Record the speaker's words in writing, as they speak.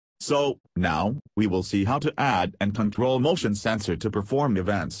So, now, we will see how to add and control motion sensor to perform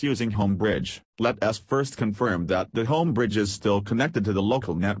events using HomeBridge. Let us first confirm that the HomeBridge is still connected to the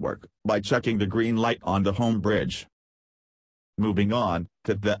local network, by checking the green light on the HomeBridge. Moving on,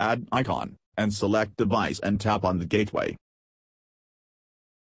 click the Add icon, and select Device and tap on the gateway.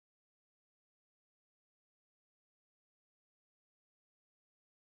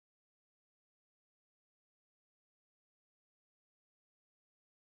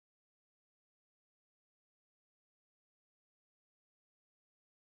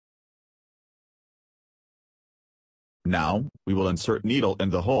 Now, we will insert needle in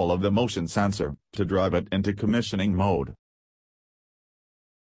the hole of the motion sensor, to drive it into commissioning mode.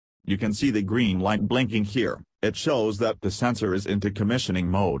 You can see the green light blinking here. It shows that the sensor is into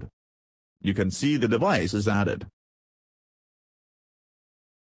commissioning mode. You can see the device is added.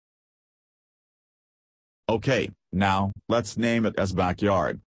 Okay, now, let's name it as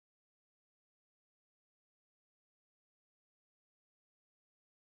backyard.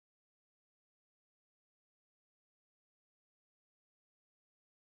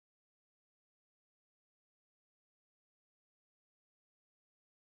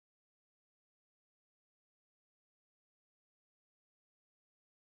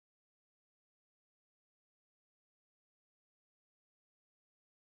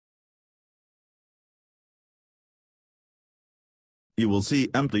 You will see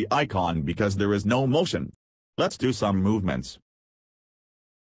empty icon because there is no motion. Let's do some movements.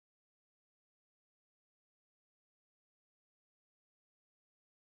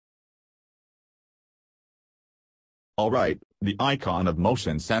 Alright, the icon of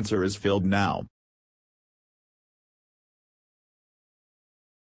motion sensor is filled now.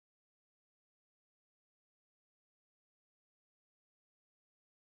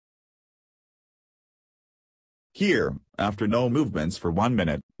 Here, after no movements for 1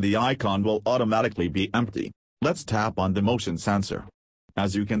 minute, the icon will automatically be empty. Let's tap on the motion sensor.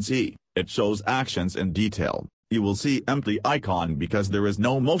 As you can see, it shows actions in detail. You will see empty icon because there is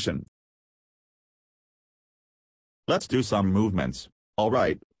no motion. Let's do some movements.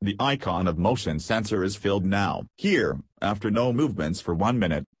 Alright, the icon of motion sensor is filled now. Here, after no movements for 1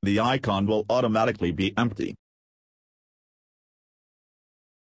 minute, the icon will automatically be empty.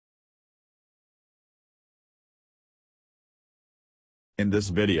 In this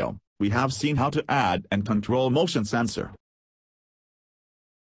video, we have seen how to add and control motion sensor.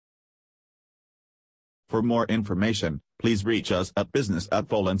 For more information, please reach us at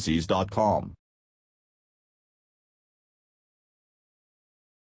business@folenses.com.